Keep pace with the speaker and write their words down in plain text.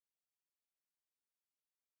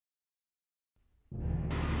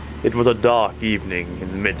It was a dark evening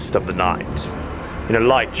in the midst of the night, and a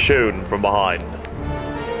light shone from behind.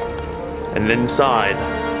 And inside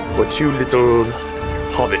were two little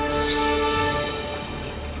hobbits.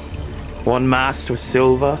 One masked with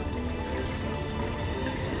silver,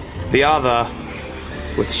 the other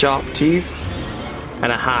with sharp teeth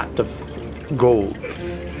and a hat of gold.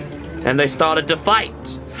 And they started to fight.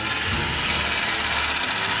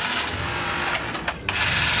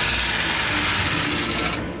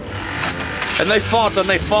 And they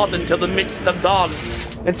fought until the midst of dawn,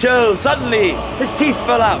 until suddenly his teeth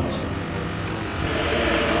fell out.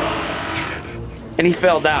 And he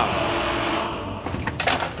fell down.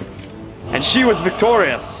 And she was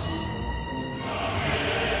victorious.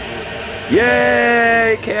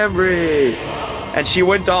 Yay, Cambry! And she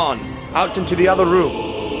went on, out into the other room,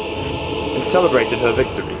 and celebrated her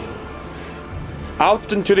victory.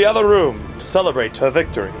 Out into the other room to celebrate her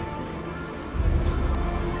victory.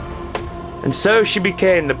 And so she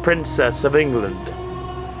became the Princess of England,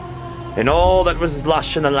 and all that was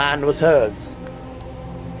lush in the land was hers.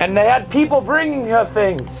 And they had people bringing her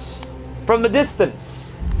things from the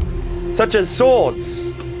distance, such as swords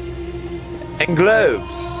and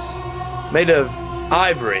globes made of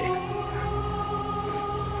ivory.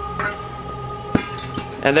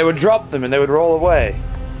 And they would drop them and they would roll away.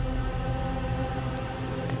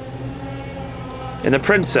 And the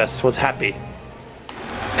princess was happy.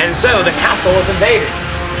 And so the castle was invaded.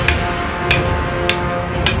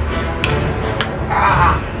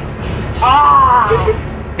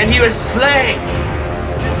 And he was slain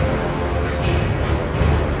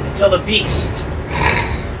until the beast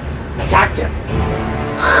attacked him.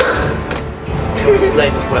 He was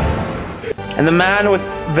slain as well. And the man with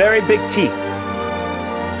very big teeth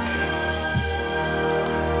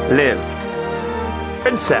lived.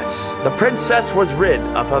 The princess was rid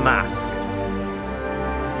of her mask.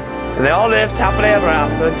 And they all lived happily ever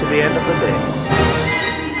after until the end of the days.